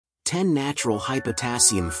10 natural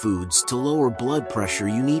high-potassium foods to lower blood pressure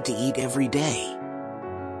you need to eat every day.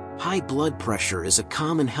 High blood pressure is a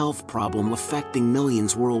common health problem affecting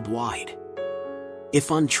millions worldwide. If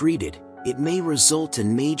untreated, it may result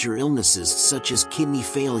in major illnesses such as kidney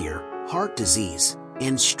failure, heart disease,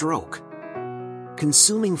 and stroke.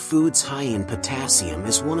 Consuming foods high in potassium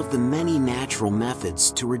is one of the many natural methods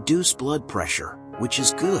to reduce blood pressure, which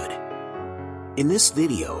is good. In this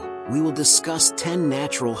video, we will discuss 10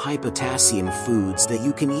 natural high-potassium foods that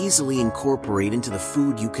you can easily incorporate into the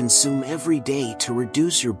food you consume every day to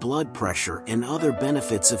reduce your blood pressure and other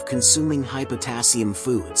benefits of consuming high-potassium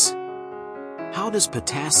foods. How does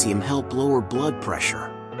potassium help lower blood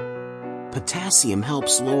pressure? Potassium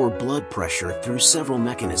helps lower blood pressure through several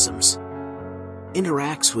mechanisms.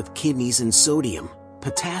 Interacts with kidneys and sodium.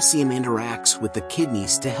 Potassium interacts with the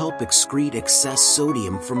kidneys to help excrete excess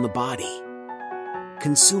sodium from the body.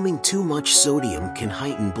 Consuming too much sodium can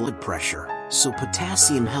heighten blood pressure, so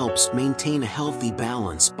potassium helps maintain a healthy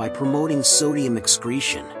balance by promoting sodium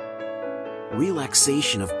excretion.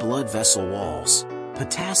 Relaxation of blood vessel walls.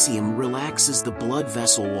 Potassium relaxes the blood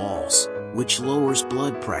vessel walls, which lowers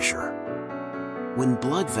blood pressure. When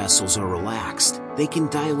blood vessels are relaxed, they can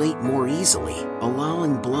dilate more easily,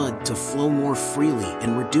 allowing blood to flow more freely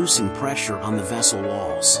and reducing pressure on the vessel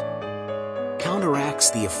walls. Counteracts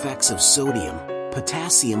the effects of sodium.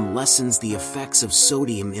 Potassium lessens the effects of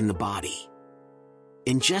sodium in the body.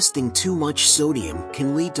 Ingesting too much sodium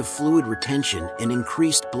can lead to fluid retention and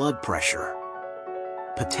increased blood pressure.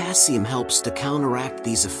 Potassium helps to counteract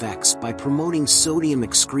these effects by promoting sodium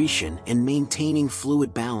excretion and maintaining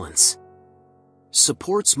fluid balance.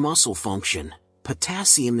 Supports muscle function.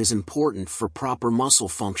 Potassium is important for proper muscle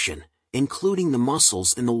function, including the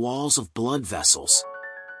muscles in the walls of blood vessels.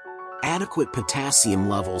 Adequate potassium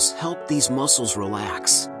levels help these muscles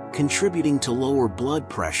relax, contributing to lower blood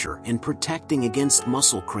pressure and protecting against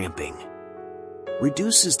muscle cramping.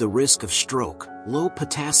 Reduces the risk of stroke. Low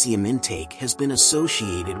potassium intake has been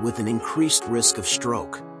associated with an increased risk of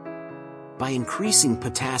stroke. By increasing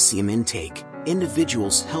potassium intake,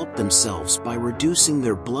 individuals help themselves by reducing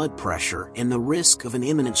their blood pressure and the risk of an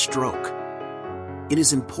imminent stroke. It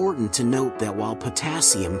is important to note that while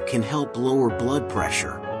potassium can help lower blood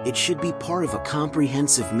pressure, it should be part of a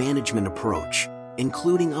comprehensive management approach,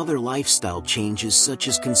 including other lifestyle changes such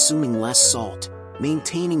as consuming less salt,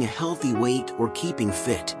 maintaining a healthy weight or keeping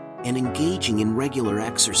fit, and engaging in regular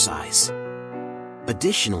exercise.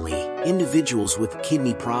 Additionally, individuals with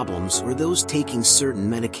kidney problems or those taking certain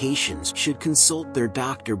medications should consult their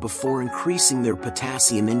doctor before increasing their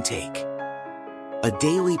potassium intake. A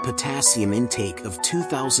daily potassium intake of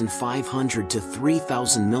 2,500 to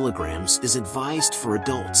 3,000 milligrams is advised for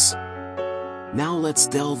adults. Now let's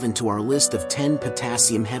delve into our list of 10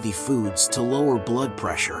 potassium-heavy foods to lower blood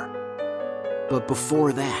pressure. But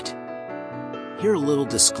before that, here a little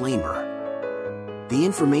disclaimer. The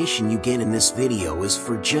information you get in this video is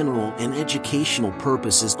for general and educational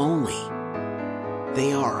purposes only.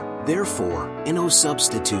 They are, therefore, no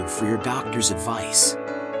substitute for your doctor's advice.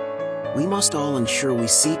 We must all ensure we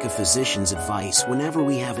seek a physician's advice whenever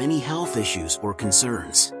we have any health issues or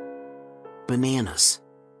concerns. Bananas.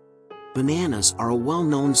 Bananas are a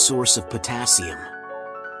well-known source of potassium.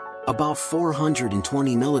 About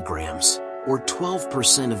 420 milligrams, or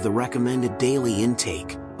 12% of the recommended daily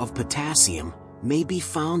intake, of potassium may be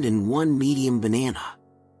found in one medium banana.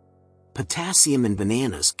 Potassium in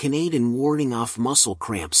bananas can aid in warding off muscle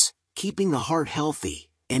cramps, keeping the heart healthy,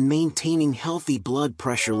 and maintaining healthy blood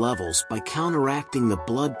pressure levels by counteracting the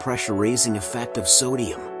blood pressure-raising effect of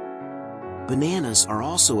sodium. Bananas are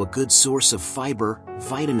also a good source of fiber,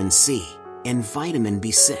 vitamin C, and vitamin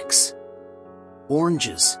B6.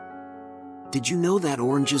 Oranges. Did you know that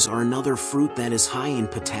oranges are another fruit that is high in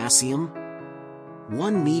potassium?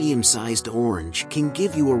 One medium-sized orange can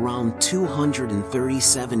give you around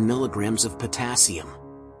 237 milligrams of potassium.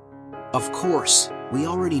 Of course, we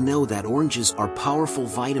already know that oranges are powerful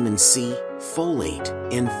vitamin C, folate,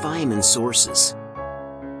 and thiamine sources.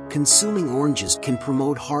 Consuming oranges can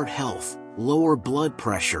promote heart health, lower blood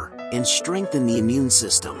pressure, and strengthen the immune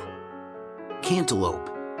system. Cantaloupe.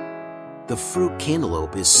 The fruit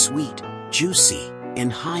cantaloupe is sweet, juicy,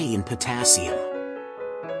 and high in potassium.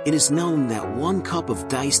 It is known that 1 cup of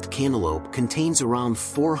diced cantaloupe contains around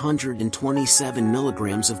 427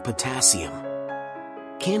 milligrams of potassium.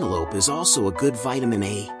 Cantaloupe is also a good vitamin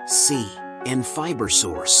A, C, and fiber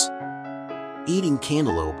source. Eating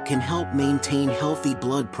cantaloupe can help maintain healthy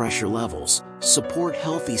blood pressure levels, support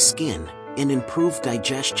healthy skin, and improve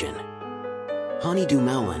digestion. Honeydew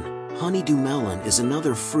melon. Honeydew melon is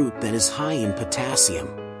another fruit that is high in potassium,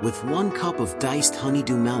 with 1 cup of diced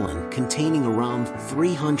honeydew melon containing around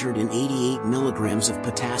 388 milligrams of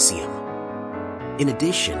potassium. In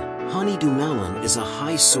addition, honeydew melon is a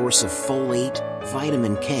high source of folate,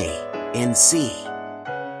 vitamin K, and C.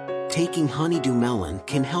 Taking honeydew melon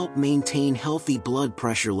can help maintain healthy blood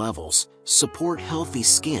pressure levels, support healthy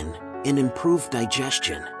skin, and improve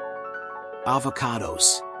digestion.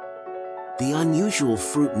 Avocados. The unusual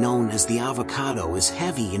fruit known as the avocado is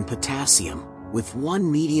heavy in potassium, with 1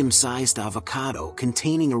 medium-sized avocado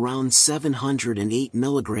containing around 708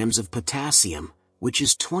 milligrams of potassium, which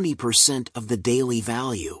is 20% of the daily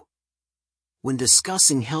value. When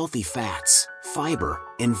discussing healthy fats, fiber,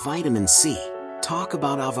 and vitamin C, talk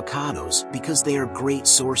about avocados because they are great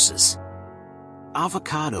sources.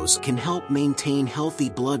 Avocados can help maintain healthy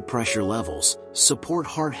blood pressure levels, support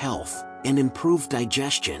heart health, and improve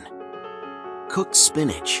digestion. Cooked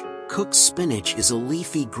spinach. Cooked spinach is a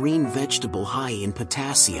leafy green vegetable high in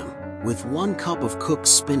potassium, with 1 cup of cooked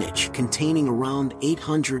spinach containing around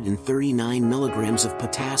 839 milligrams of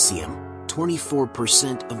potassium,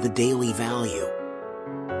 24% of the daily value.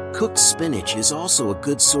 Cooked spinach is also a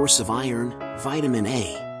good source of iron, vitamin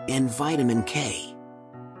A, and vitamin K.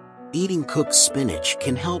 Eating cooked spinach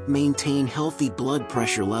can help maintain healthy blood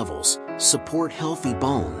pressure levels, support healthy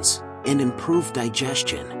bones, and improve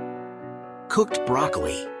digestion. Cooked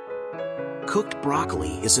broccoli. Cooked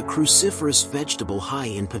broccoli is a cruciferous vegetable high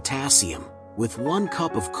in potassium, with 1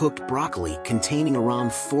 cup of cooked broccoli containing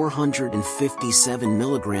around 457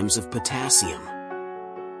 milligrams of potassium.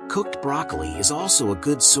 Cooked broccoli is also a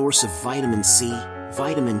good source of vitamin C,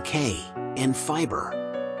 vitamin K, and fiber.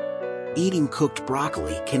 Eating cooked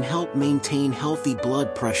broccoli can help maintain healthy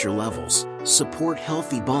blood pressure levels, support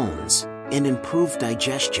healthy bones, and improve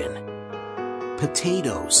digestion.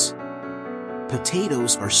 Potatoes.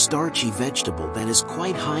 Potatoes are starchy vegetable that is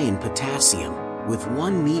quite high in potassium, with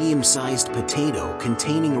 1 medium-sized potato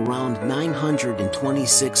containing around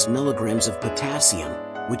 926 milligrams of potassium,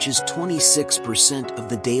 which is 26% of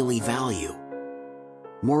the daily value.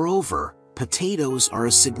 Moreover, potatoes are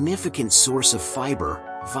a significant source of fiber,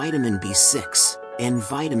 vitamin B6, and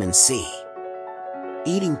vitamin C.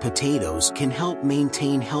 Eating potatoes can help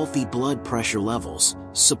maintain healthy blood pressure levels,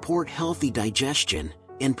 support healthy digestion,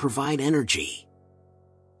 and provide energy.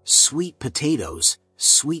 Sweet potatoes.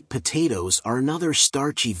 Sweet potatoes are another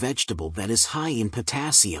starchy vegetable that is high in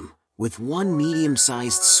potassium, with 1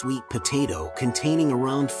 medium-sized sweet potato containing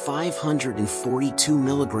around 542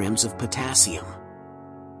 milligrams of potassium.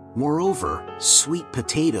 Moreover, sweet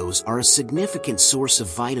potatoes are a significant source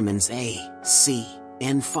of vitamins A, C,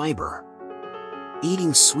 and fiber.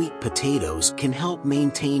 Eating sweet potatoes can help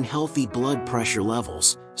maintain healthy blood pressure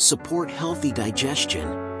levels, support healthy digestion,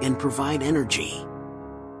 and provide energy.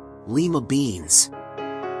 Lima beans.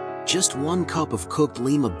 Just 1 cup of cooked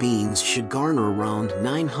lima beans should garner around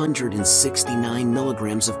 969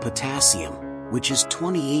 milligrams of potassium, which is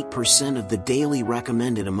 28% of the daily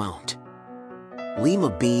recommended amount. Lima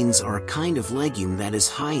beans are a kind of legume that is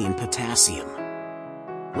high in potassium.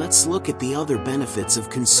 Let's look at the other benefits of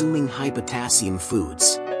consuming high-potassium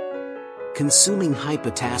foods. Consuming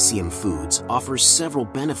high-potassium foods offers several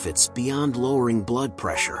benefits beyond lowering blood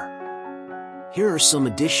pressure. Here are some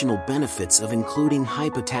additional benefits of including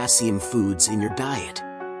high-potassium foods in your diet.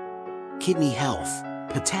 Kidney health.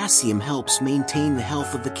 Potassium helps maintain the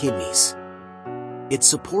health of the kidneys. It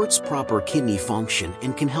supports proper kidney function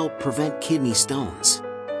and can help prevent kidney stones.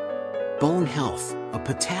 Bone health. A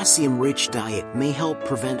potassium-rich diet may help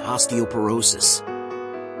prevent osteoporosis.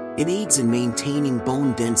 It aids in maintaining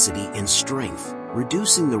bone density and strength,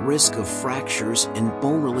 reducing the risk of fractures and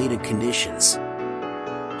bone-related conditions.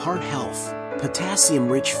 Heart health.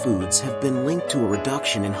 Potassium-rich foods have been linked to a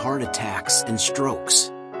reduction in heart attacks and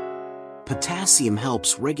strokes. Potassium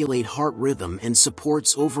helps regulate heart rhythm and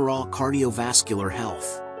supports overall cardiovascular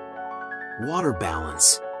health. Water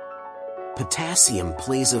balance. Potassium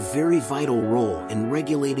plays a very vital role in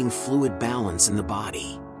regulating fluid balance in the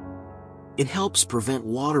body. It helps prevent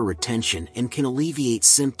water retention and can alleviate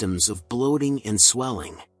symptoms of bloating and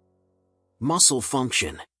swelling. Muscle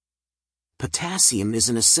function. Potassium is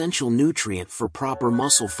an essential nutrient for proper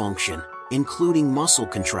muscle function, including muscle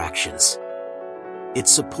contractions. It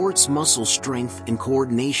supports muscle strength and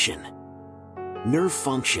coordination. Nerve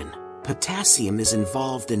function. Potassium is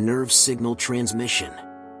involved in nerve signal transmission.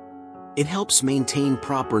 It helps maintain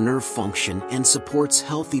proper nerve function and supports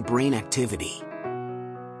healthy brain activity.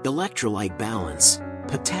 Electrolyte balance.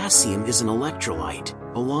 Potassium is an electrolyte,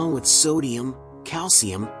 along with sodium,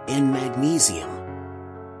 calcium, and magnesium.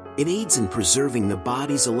 It aids in preserving the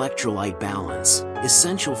body's electrolyte balance,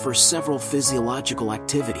 essential for several physiological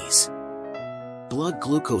activities. blood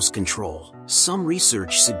glucose control. Some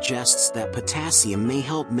research suggests that potassium may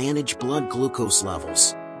help manage blood glucose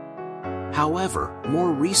levels. However,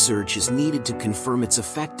 more research is needed to confirm its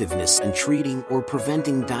effectiveness in treating or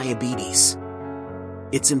preventing diabetes.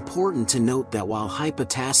 It's important to note that while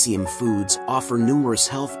high-potassium foods offer numerous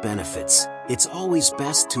health benefits, it's always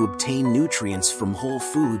best to obtain nutrients from whole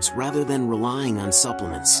foods rather than relying on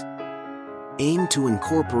supplements. Aim to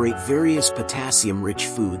incorporate various potassium-rich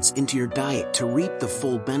foods into your diet to reap the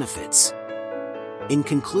full benefits. In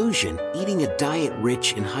conclusion, eating a diet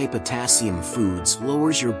rich in high-potassium foods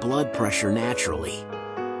lowers your blood pressure naturally.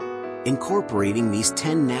 Incorporating these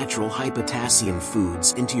 10 natural high-potassium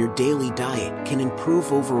foods into your daily diet can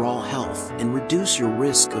improve overall health and reduce your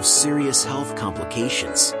risk of serious health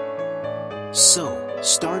complications. So,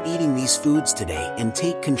 start eating these foods today and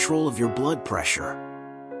take control of your blood pressure.